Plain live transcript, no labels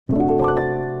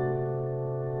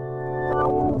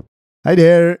Hi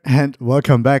there and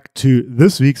welcome back to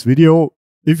this week's video.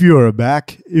 If you are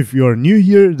back, if you are new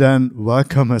here, then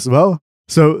welcome as well.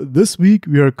 So this week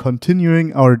we are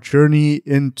continuing our journey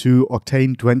into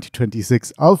Octane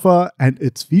 2026 Alpha and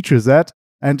its feature set,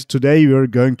 and today we are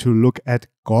going to look at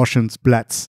Gaussian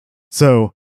Splats.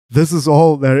 So this is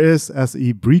all there is as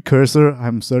a precursor.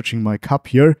 I'm searching my cup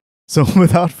here. So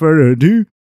without further ado,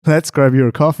 let's grab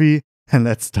your coffee and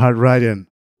let's start right in.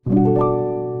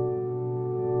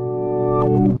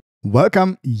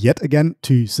 Welcome yet again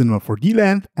to Cinema 4D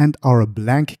Land and our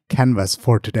blank canvas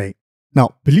for today.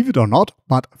 Now, believe it or not,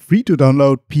 but free to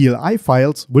download PLI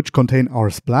files which contain our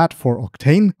splat for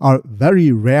Octane are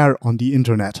very rare on the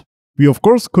internet. We of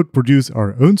course could produce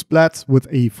our own splats with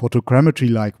a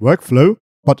photogrammetry-like workflow,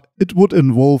 but it would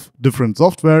involve different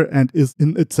software and is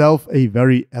in itself a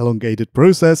very elongated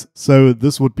process, so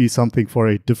this would be something for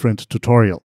a different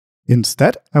tutorial.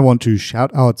 Instead, I want to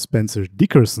shout out Spencer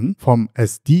Dickerson from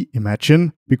SD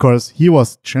Imagine because he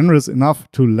was generous enough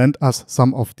to lend us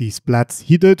some of the splats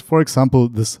he did, for example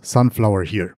this sunflower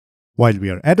here. While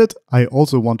we are at it, I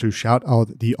also want to shout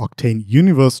out the Octane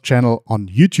Universe channel on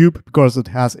YouTube because it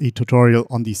has a tutorial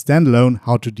on the Standalone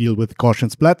how to deal with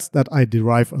Gaussian Splats that I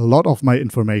derive a lot of my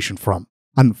information from.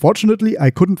 Unfortunately,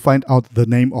 I couldn't find out the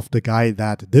name of the guy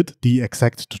that did the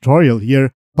exact tutorial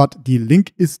here, but the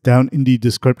link is down in the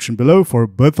description below for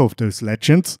both of those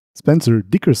legends, Spencer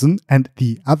Dickerson and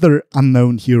the other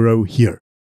unknown hero here.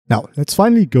 Now let's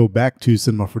finally go back to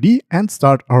Cinema 4D and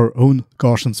start our own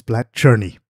Gaussian Splat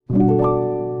journey.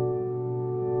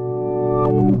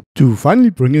 To finally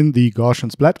bring in the Gaussian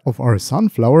Splat of our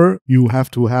sunflower, you have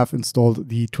to have installed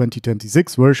the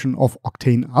 2026 version of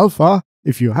Octane Alpha.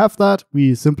 If you have that,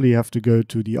 we simply have to go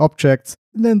to the objects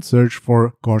and then search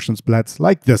for Gaussian Splats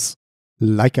like this.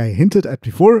 Like I hinted at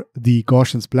before, the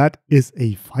Gaussian Splat is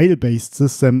a file-based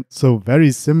system, so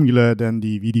very similar than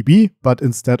the VDB, but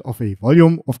instead of a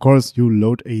volume, of course, you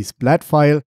load a splat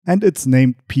file and it's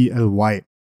named PLY.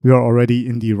 We are already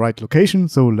in the right location,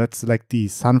 so let's select the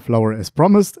sunflower as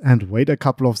promised and wait a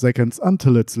couple of seconds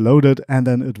until it's loaded and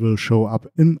then it will show up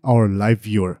in our live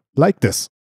viewer, like this.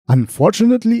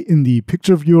 Unfortunately, in the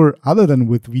picture viewer, other than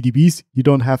with VDBs, you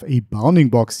don't have a bounding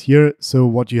box here, so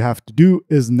what you have to do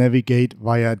is navigate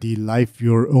via the live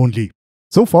viewer only.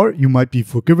 So far, you might be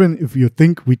forgiven if you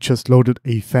think we just loaded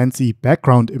a fancy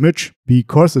background image,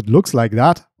 because it looks like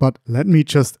that, but let me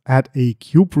just add a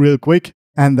cube real quick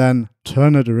and then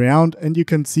turn it around and you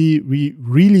can see we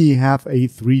really have a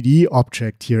 3D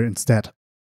object here instead.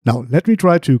 Now let me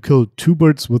try to kill two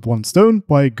birds with one stone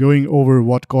by going over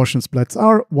what Gaussian Splats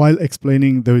are while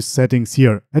explaining those settings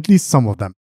here, at least some of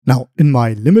them. Now, in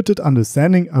my limited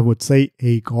understanding, I would say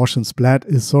a Gaussian Splat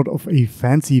is sort of a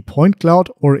fancy point cloud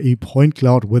or a point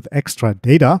cloud with extra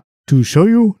data. To show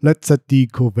you, let's set the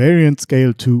covariance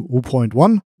scale to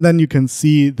 0.1, then you can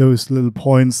see those little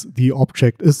points the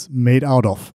object is made out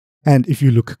of. And if you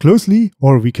look closely,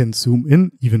 or we can zoom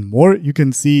in even more, you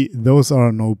can see those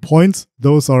are no points,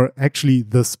 those are actually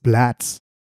the splats.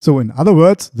 So in other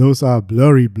words, those are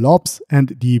blurry blobs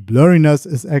and the blurriness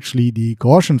is actually the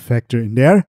Gaussian factor in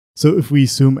there. So if we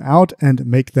zoom out and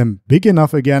make them big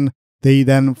enough again, they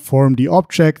then form the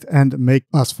object and make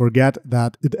us forget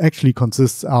that it actually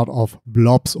consists out of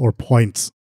blobs or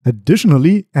points.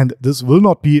 Additionally, and this will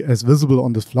not be as visible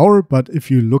on this flower, but if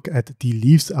you look at the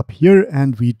leaves up here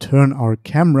and we turn our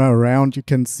camera around, you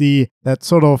can see that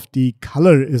sort of the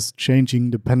color is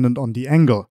changing dependent on the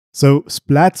angle. So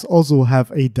splats also have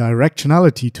a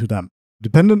directionality to them.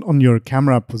 Dependent on your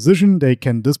camera position, they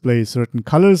can display certain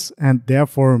colors and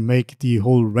therefore make the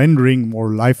whole rendering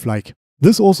more lifelike.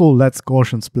 This also lets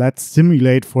Gaussian Splats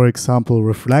simulate, for example,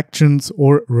 reflections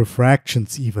or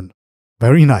refractions even.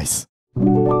 Very nice.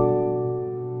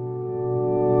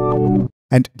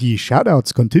 And the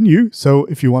shoutouts continue, so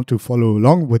if you want to follow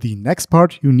along with the next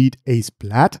part, you need a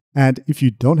splat. And if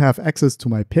you don't have access to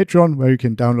my Patreon, where you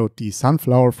can download the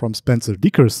sunflower from Spencer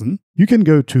Dickerson, you can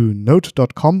go to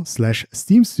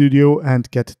node.com/steamstudio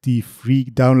and get the free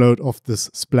download of this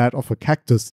splat of a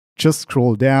cactus. Just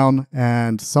scroll down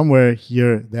and somewhere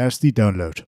here, there's the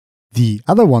download. The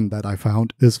other one that I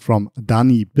found is from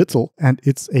Dany Bittel, and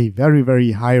it's a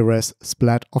very high-res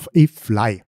splat of a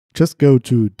fly. Just go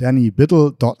to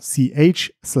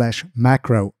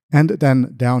danybittel.ch/macro and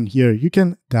then down here you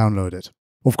can download it.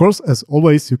 Of course, as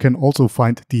always, you can also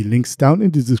find the links down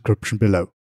in the description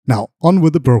below. Now, on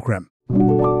with the program.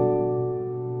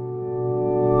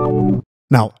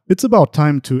 Now, it's about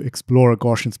time to explore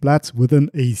Gaussian Splats within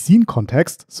a scene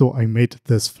context, so I made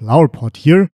this flower pot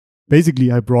here. Basically,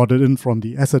 I brought it in from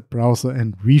the asset browser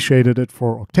and reshaded it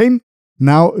for Octane.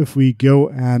 Now if we go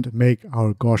and make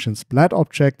our Gaussian splat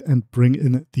object and bring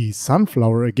in the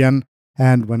sunflower again,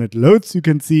 and when it loads you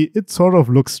can see it sort of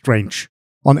looks strange.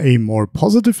 On a more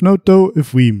positive note though,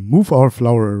 if we move our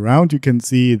flower around you can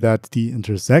see that the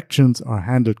intersections are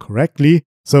handled correctly,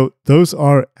 so those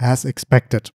are as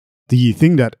expected. The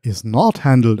thing that is not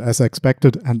handled as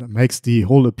expected and makes the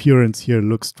whole appearance here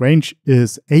look strange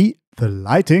is A, the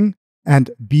lighting, and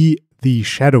B, the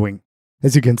shadowing.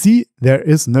 As you can see, there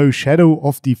is no shadow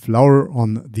of the flower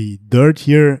on the dirt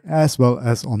here as well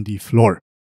as on the floor.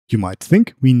 You might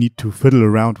think we need to fiddle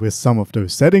around with some of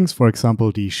those settings, for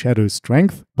example the shadow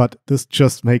strength, but this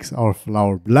just makes our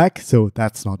flower black, so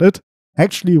that's not it.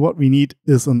 Actually what we need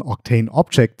is an Octane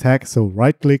object tag, so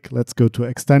right click, let's go to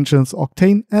extensions,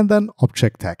 Octane and then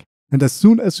object tag. And as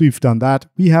soon as we've done that,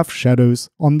 we have shadows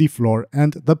on the floor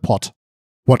and the pot.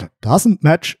 What doesn't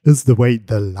match is the way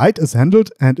the light is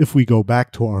handled, and if we go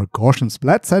back to our Gaussian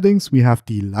splat settings, we have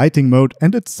the lighting mode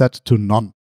and it's set to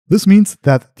none. This means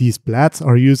that these splats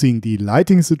are using the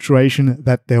lighting situation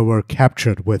that they were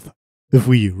captured with. If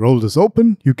we roll this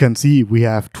open, you can see we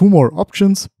have two more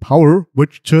options, power,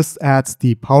 which just adds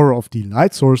the power of the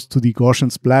light source to the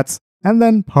Gaussian splats, and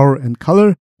then power and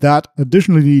color, that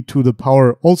additionally to the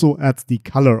power also adds the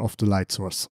color of the light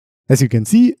source. As you can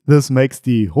see, this makes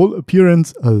the whole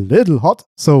appearance a little hot,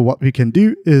 so what we can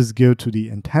do is go to the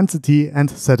intensity and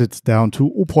set it down to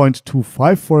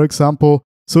 0.25 for example,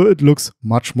 so it looks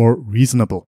much more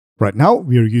reasonable. Right now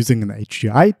we are using an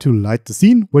HDRI to light the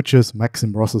scene, which is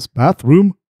Maxim Ross's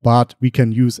bathroom, but we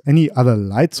can use any other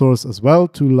light source as well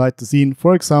to light the scene,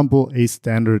 for example a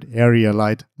standard area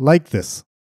light like this.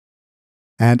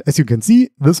 And as you can see,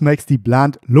 this makes the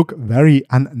blend look very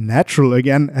unnatural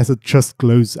again as it just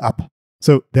glows up.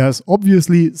 So there's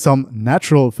obviously some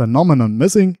natural phenomenon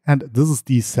missing, and this is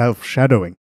the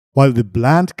self-shadowing. While the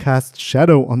blend casts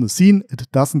shadow on the scene,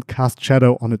 it doesn't cast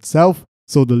shadow on itself,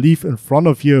 so the leaf in front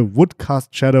of you would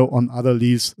cast shadow on other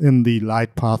leaves in the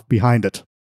light path behind it.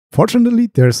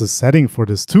 Fortunately, there's a setting for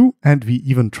this too, and we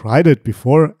even tried it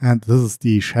before, and this is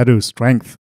the shadow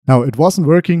strength. Now it wasn't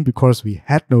working because we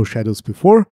had no shadows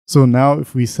before, so now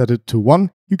if we set it to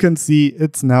 1, you can see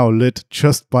it's now lit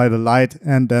just by the light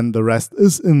and then the rest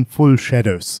is in full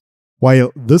shadows.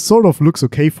 While this sort of looks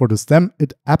okay for the stem,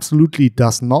 it absolutely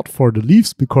does not for the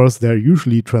leaves because they're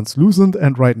usually translucent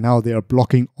and right now they are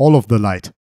blocking all of the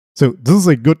light. So this is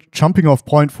a good jumping off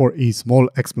point for a small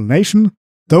explanation.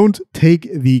 Don't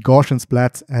take the Gaussian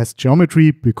splats as geometry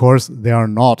because they are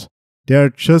not. They're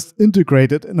just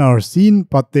integrated in our scene,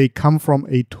 but they come from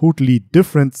a totally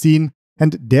different scene,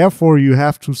 and therefore you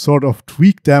have to sort of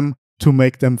tweak them to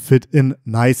make them fit in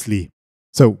nicely.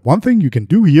 So one thing you can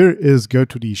do here is go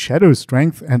to the shadow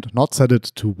strength and not set it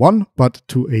to 1, but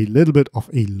to a little bit of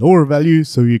a lower value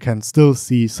so you can still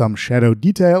see some shadow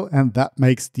detail, and that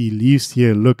makes the leaves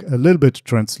here look a little bit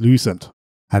translucent.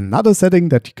 Another setting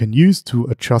that you can use to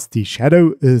adjust the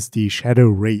shadow is the shadow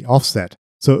ray offset.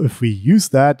 So if we use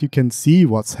that, you can see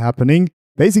what's happening.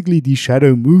 Basically, the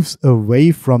shadow moves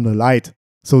away from the light.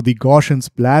 So the Gaussian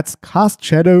splats cast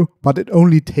shadow, but it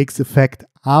only takes effect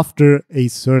after a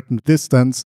certain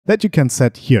distance that you can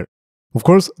set here. Of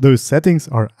course, those settings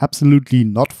are absolutely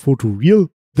not photoreal.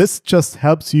 This just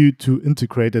helps you to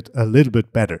integrate it a little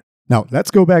bit better. Now let's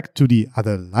go back to the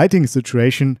other lighting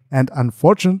situation, and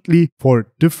unfortunately for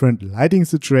different lighting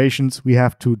situations we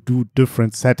have to do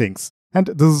different settings. And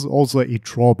this is also a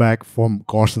drawback from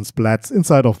Gaussian splats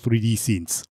inside of 3D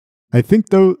scenes. I think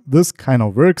though this kind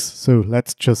of works, so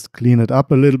let's just clean it up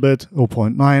a little bit,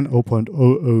 0.9,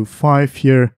 0.005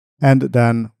 here, and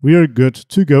then we're good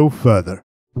to go further.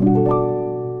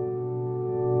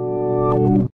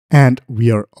 And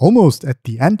we are almost at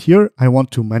the end here. I want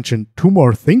to mention two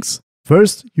more things.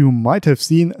 First, you might have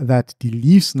seen that the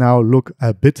leaves now look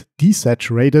a bit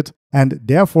desaturated, and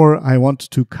therefore I want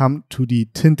to come to the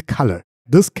tint color.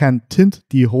 This can tint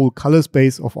the whole color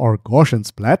space of our Gaussian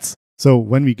splats. So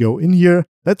when we go in here,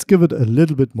 let's give it a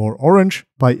little bit more orange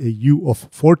by a hue of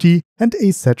 40 and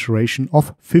a saturation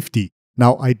of 50.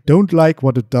 Now I don't like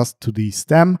what it does to the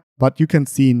stem, but you can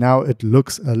see now it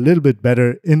looks a little bit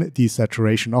better in the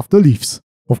saturation of the leaves.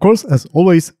 Of course, as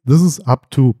always, this is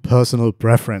up to personal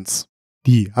preference.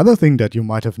 The other thing that you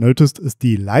might have noticed is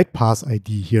the light pass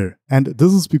ID here, and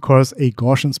this is because a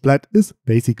Gaussian splat is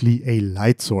basically a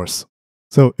light source.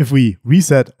 So if we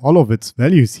reset all of its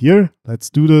values here, let's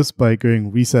do this by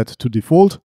going reset to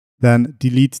default, then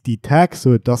delete the tag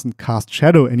so it doesn't cast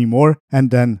shadow anymore,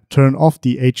 and then turn off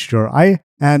the HDRI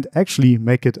and actually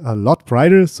make it a lot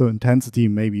brighter, so intensity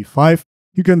maybe 5,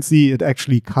 you can see it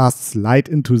actually casts light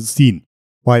into the scene.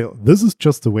 While this is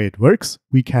just the way it works,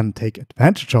 we can take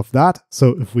advantage of that. So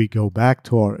if we go back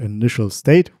to our initial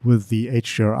state with the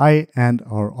HDRI and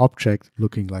our object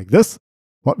looking like this,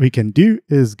 what we can do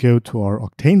is go to our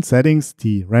Octane settings,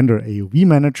 the Render AOV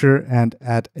Manager, and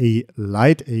add a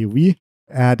light AOV,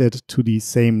 add it to the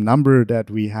same number that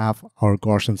we have our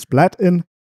Gaussian Splat in,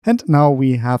 and now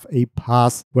we have a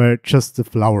path where just the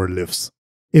flower lives.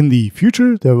 In the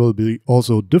future, there will be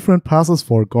also different passes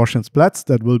for Gaussian Splats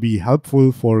that will be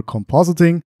helpful for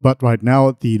compositing, but right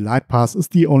now the light pass is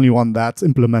the only one that's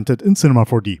implemented in Cinema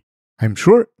 4D. I'm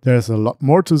sure there's a lot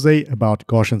more to say about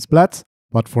Gaussian Splats,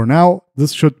 but for now,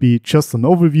 this should be just an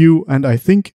overview, and I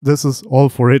think this is all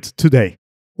for it today.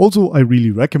 Also, I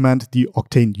really recommend the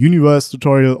Octane Universe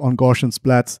tutorial on Gaussian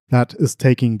Splats that is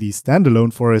taking the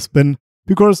Standalone for a spin,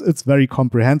 because it's very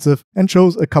comprehensive and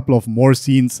shows a couple of more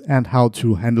scenes and how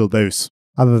to handle those.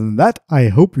 Other than that, I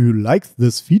hope you liked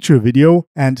this feature video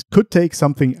and could take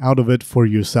something out of it for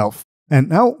yourself. And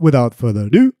now, without further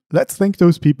ado, let's thank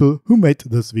those people who made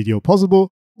this video possible.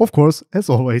 Of course, as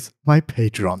always, my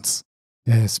patrons.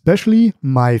 Especially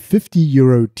my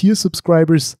 €50 tier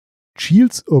subscribers,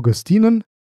 Shields Augustinen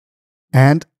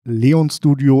and Leon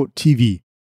Studio TV.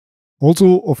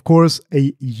 Also, of course,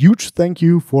 a huge thank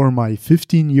you for my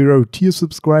 €15 tier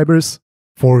subscribers,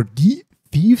 for Die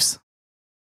Thieves,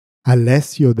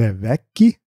 Alessio De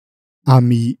Vecchi,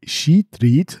 Ami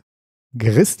Schiedried,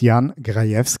 Christian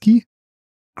Grajewski,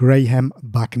 Graham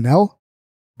Bucknell,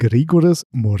 Grigoris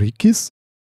Morikis,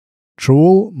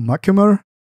 Joel Muckemer,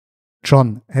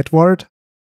 John Edward,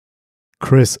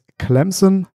 Chris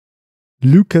Clemson,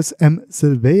 Lucas M.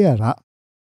 Silveira,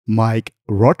 Mike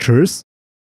Rogers,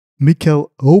 Mikkel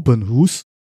Obenhuis,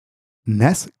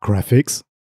 Ness Graphics,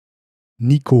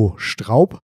 Nico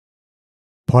Straub,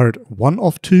 Part 1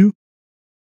 of 2,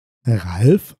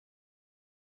 Ralf,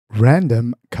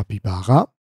 Random Capybara,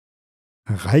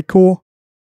 Raiko,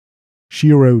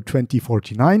 Shiro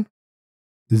 2049,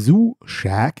 Zoo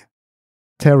Shag,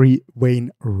 Terry Wayne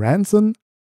Ranson,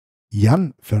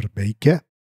 Jan Verbeeke,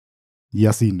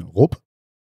 Yasin Rupp,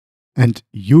 and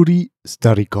Yuri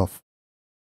Starikov.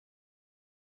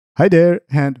 Hi there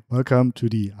and welcome to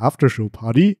the after show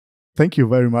party. Thank you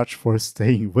very much for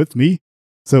staying with me.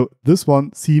 So this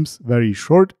one seems very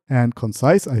short and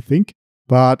concise, I think,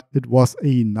 but it was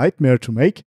a nightmare to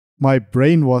make. My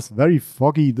brain was very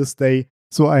foggy this day,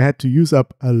 so I had to use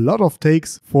up a lot of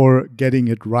takes for getting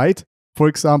it right. For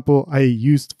example, I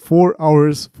used 4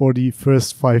 hours for the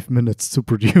first 5 minutes to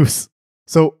produce.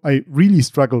 So I really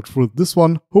struggled through this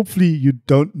one. Hopefully you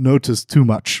don't notice too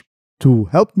much. To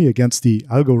help me against the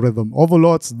algorithm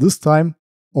overlords this time,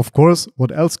 of course,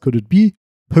 what else could it be?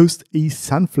 Post a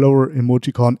sunflower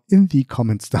emoticon in the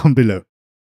comments down below.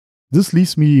 This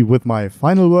leaves me with my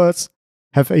final words.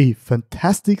 Have a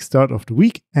fantastic start of the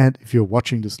week, and if you're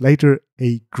watching this later,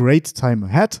 a great time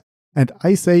ahead. And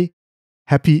I say,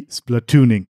 happy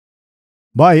splatooning.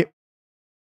 Bye!